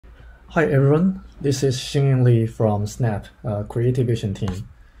Hi everyone, this is Xingyin Li from Snap, Creative Vision team.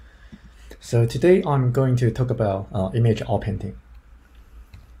 So today I'm going to talk about image outpainting.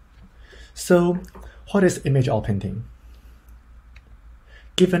 So what is image outpainting?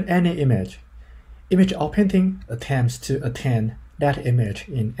 Given any image outpainting attempts to attain that image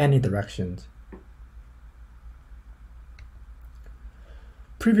in any direction.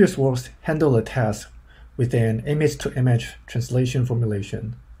 Previous works handle the task with an image-to-image translation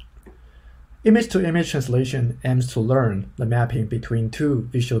formulation. Image-to-image translation aims to learn the mapping between two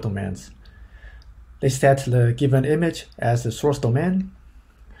visual domains. They set the given image as the source domain,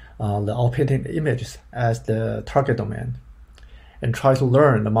 the outpainted images as the target domain, and try to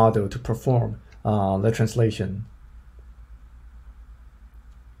learn the model to perform the translation.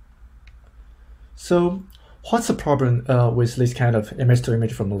 So what's the problem with this kind of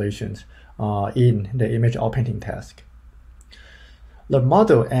image-to-image formulations in the image outpainting task? The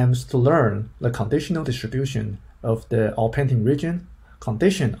model aims to learn the conditional distribution of the outpainting region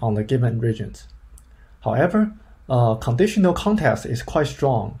conditioned on the given regions. However, conditional context is quite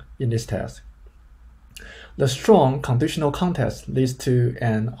strong in this task. The strong conditional context leads to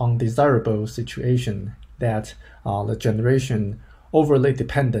an undesirable situation that the generation overly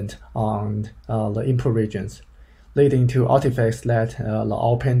dependent on the input regions, leading to artifacts that the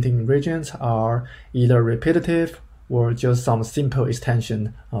outpainting regions are either repetitive or just some simple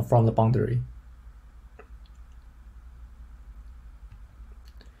extension from the boundary.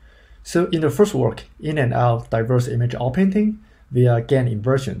 So in the first work, in and out diverse image outpainting via gain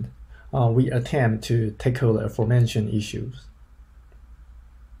inversion, we attempt to tackle the aforementioned issues.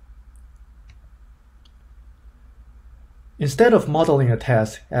 Instead of modeling a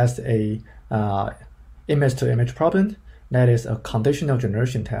task as a image-to-image problem, that is a conditional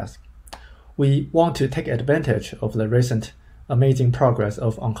generation task, we want to take advantage of the recent amazing progress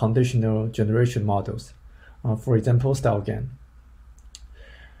of unconditional generation models, for example, StyleGAN.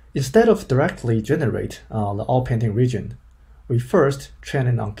 Instead of directly generate the outpainting region, we first train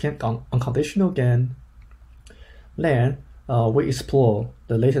an unconditional GAN. Then we explore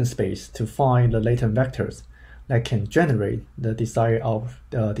the latent space to find the latent vectors that can generate the desired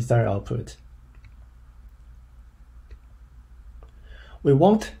output. We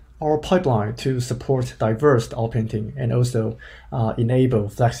want our pipeline to support diverse outpainting and also enable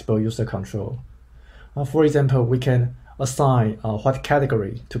flexible user control. For example, we can assign what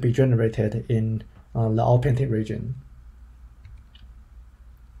category to be generated in the outpainting region.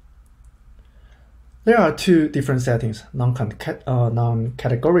 There are two different settings,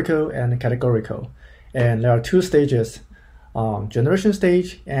 non-categorical and categorical. And there are two stages, generation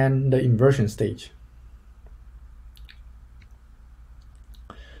stage and the inversion stage.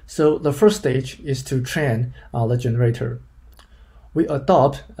 So the first stage is to train the generator. We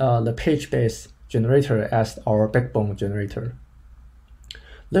adopt the page-based generator as our backbone generator.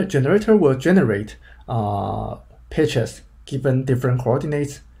 The generator will generate pages given different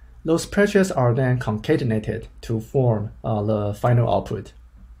coordinates. Those pages are then concatenated to form the final output.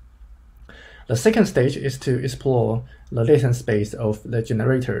 The second stage is to explore the latent space of the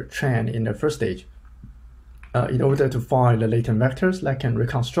generator trained in the first stage in order to find the latent vectors that can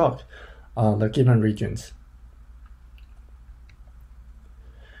reconstruct the given regions.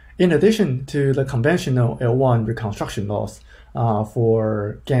 In addition to the conventional L1 reconstruction loss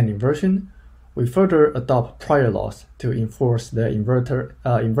for GAN inversion, we further adopt prior loss to enforce the inverted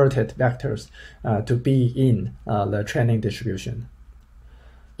vectors to be in the training distribution.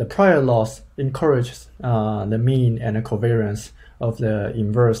 The prior loss encourages the mean and the covariance of the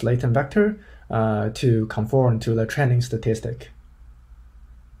inverse latent vector to conform to the training statistic.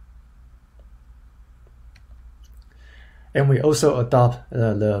 And we also adopt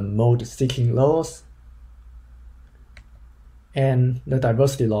the mode-seeking loss and the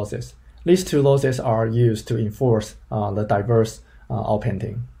diversity losses. These two losses are used to enforce the diverse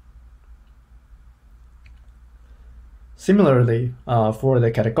outpainting. Similarly, for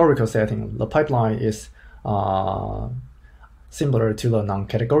the categorical setting, the pipeline is similar to the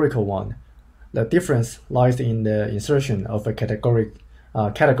non-categorical one. The difference lies in the insertion of a category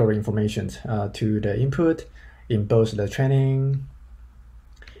information to the input in both the training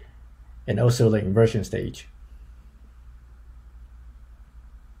and also the inversion stage.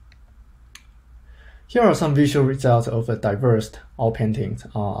 Here are some visual results of a diverse outpainting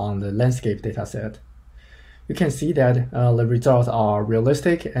on the landscape dataset. You can see that the results are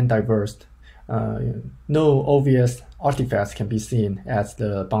realistic and diverse. No obvious artifacts can be seen at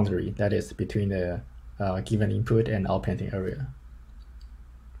the boundary, that is, between the given input and outpainting area.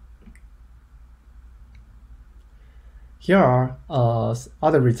 Here are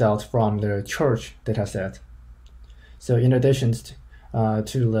other results from the church dataset. So in addition to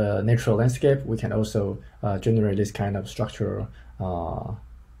the natural landscape, we can also generate this kind of structure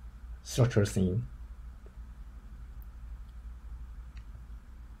scene.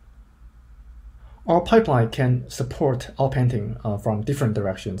 Our pipeline can support outpainting from different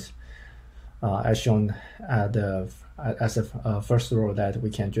directions, as shown at as a first row that we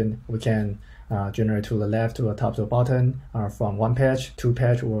can generate to the left, to the top, to the bottom from one patch, two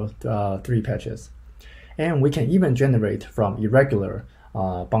patch, or three patches. And we can even generate from irregular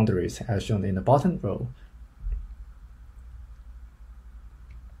boundaries, as shown in the bottom row.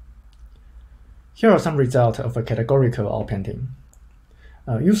 Here are some results of a categorical outpainting.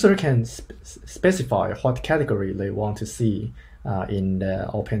 User can specify what category they want to see in the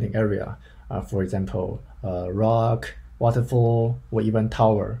outpainting area. For example, rock, waterfall, or even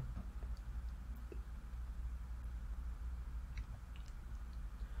tower.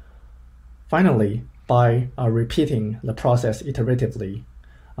 Finally, by repeating the process iteratively,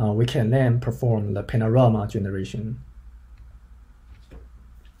 we can then perform the panorama generation.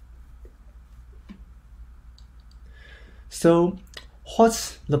 So,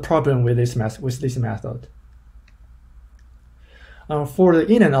 what's the problem with this method? For the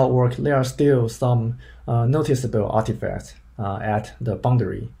in and out work, there are still some noticeable artifacts at the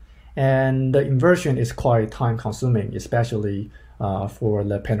boundary, and the inversion is quite time-consuming, especially for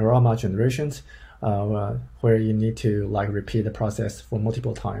the panorama generations, where you need to repeat the process for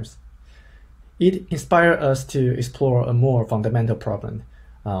multiple times. It inspired us to explore a more fundamental problem,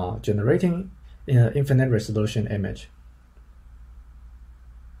 generating an infinite resolution image.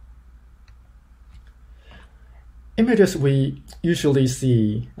 Images we usually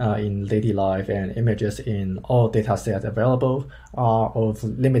see in daily life and images in all datasets available are of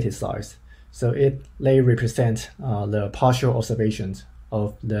limited size. So they represent the partial observations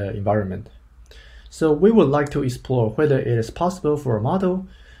of the environment. So we would like to explore whether it is possible for a model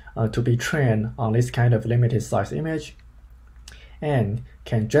to be trained on this kind of limited size image and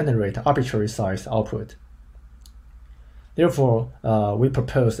can generate arbitrary size output. Therefore, we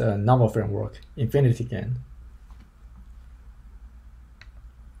propose a novel framework, InfinityGAN.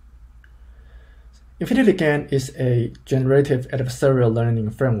 InfinityGAN is a generative adversarial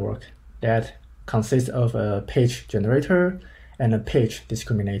learning framework that consists of a page generator and a page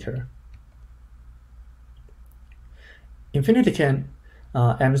discriminator. InfinityGAN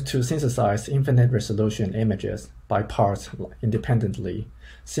aims to synthesize infinite resolution images by parts independently,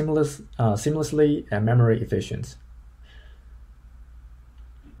 seamlessly, and memory efficient.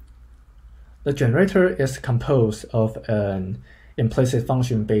 The generator is composed of an implicit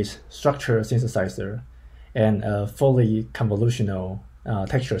function-based structure synthesizer and a fully convolutional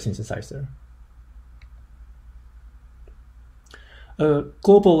texture synthesizer. A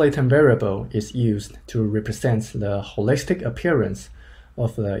global latent variable is used to represent the holistic appearance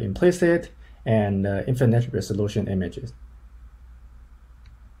of the implicit and infinite resolution images.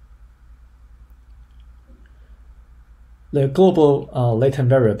 The global latent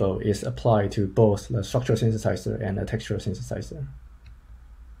variable is applied to both the structure synthesizer and the texture synthesizer.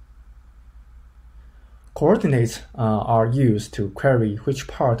 Coordinates are used to query which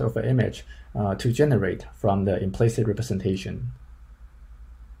part of the image to generate from the implicit representation.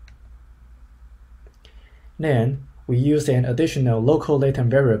 Then, we use an additional local latent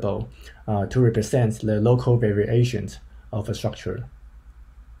variable to represent the local variations of a structure.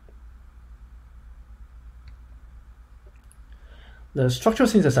 The structure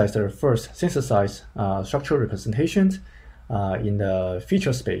synthesizer first synthesizes structural representations in the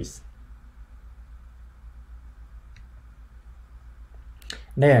feature space.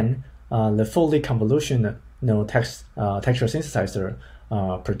 Then, the fully convolutional texture synthesizer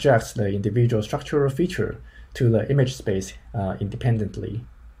projects the individual structural feature to the image space independently.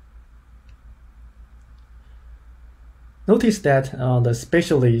 Notice that the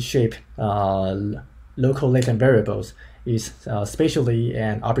spatially shaped local latent variables is spatially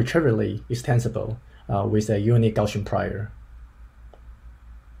and arbitrarily extensible with a unique Gaussian prior.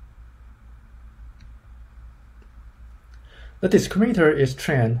 The discriminator is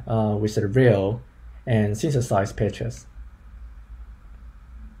trained with the real and synthesized patches.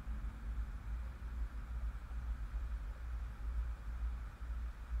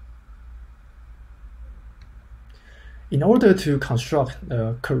 In order to construct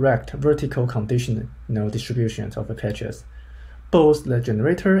the correct vertical conditional distributions of the patches, both the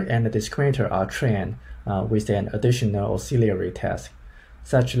generator and the discriminator are trained with an additional auxiliary task,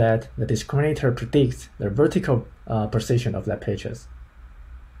 such that the discriminator predicts the vertical position of the patches.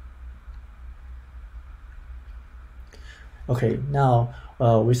 Okay, now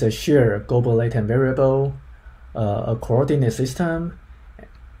with a shared global latent variable, a coordinate system,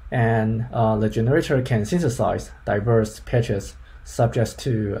 and the generator can synthesize diverse patches subject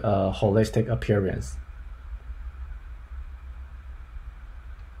to a holistic appearance.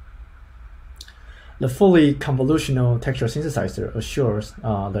 The fully convolutional texture synthesizer assures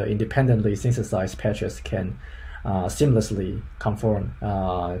the independently synthesized patches can seamlessly conform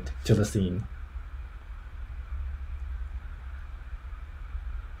to the scene.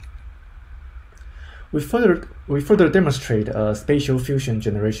 We further demonstrate a spatial fusion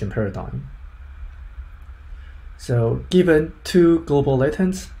generation paradigm. So given two global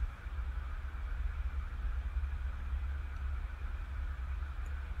latents,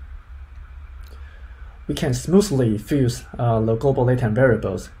 we can smoothly fuse the global latent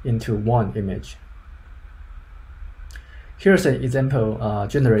variables into one image. Here's an example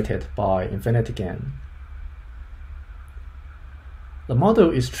generated by InfinityGAN. The model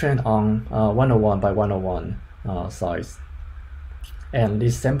is trained on 101 by 101 size, and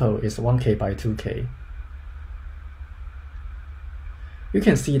this sample is 1K by 2K. You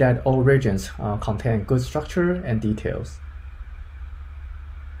can see that all regions contain good structure and details.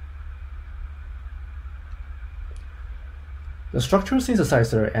 The structure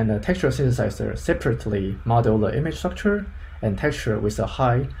synthesizer and the texture synthesizer separately model the image structure and texture with a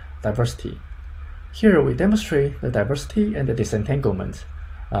high diversity. Here we demonstrate the diversity and the disentanglement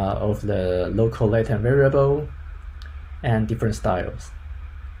of the local latent variable and different styles.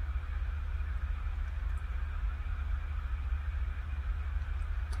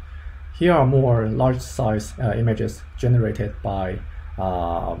 Here are more large-size images generated by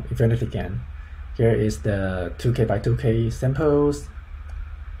InfinityGAN. Here is the 2K by 2K samples,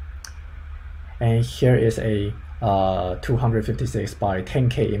 and here is a 256 by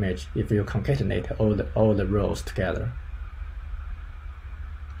 10K image if you concatenate all the rows together.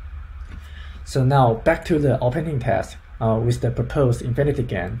 So now back to the outpainting task. With the proposed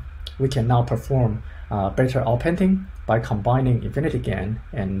InfinityGAN, we can now perform better outpainting by combining InfinityGAN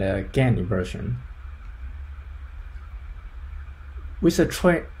and GAN inversion. With a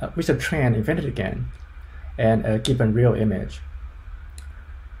trained InfinityGAN and a given real image,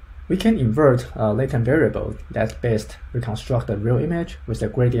 we can invert a latent variable that best reconstruct the real image with a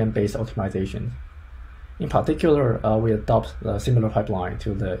gradient-based optimization. In particular, we adopt a similar pipeline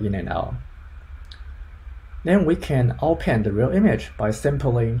to the in and out. Then we can outpaint the real image by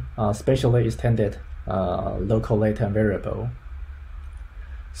sampling a spatially extended local latent variable.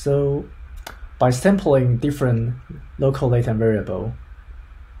 So by sampling different local latent variable,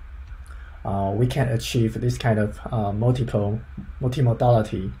 we can achieve this kind of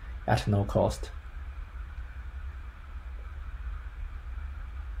multimodality at no cost.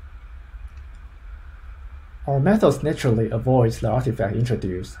 Our methods naturally avoid the artifact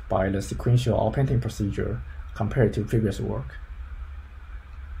introduced by the sequential outpainting procedure compared to previous work.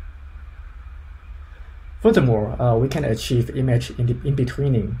 Furthermore, we can achieve image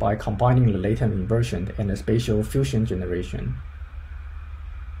in-betweening by combining the latent inversion and the spatial fusion generation.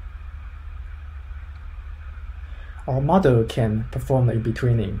 Our model can perform the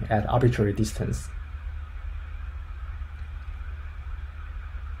in-betweening at arbitrary distance.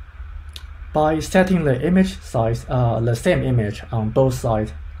 By setting the image size, the same image on both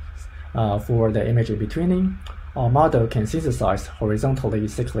sides for the image in-betweening, our model can synthesize horizontally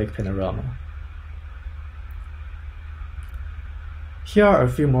cyclic panorama. Here are a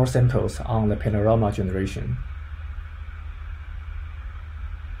few more samples on the panorama generation.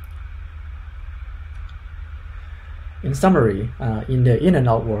 In summary, in the in and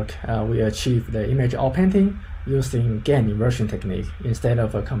out work, we achieve the image outpainting using GAN inversion technique instead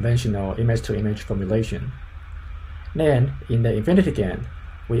of a conventional image-to-image formulation. Then, in the InfinityGAN,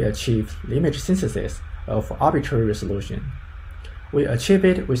 we achieve the image synthesis of arbitrary resolution. We achieve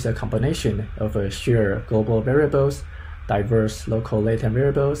it with a combination of shared global variables, diverse local latent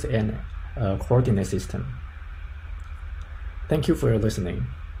variables, and a coordinate system. Thank you for your listening.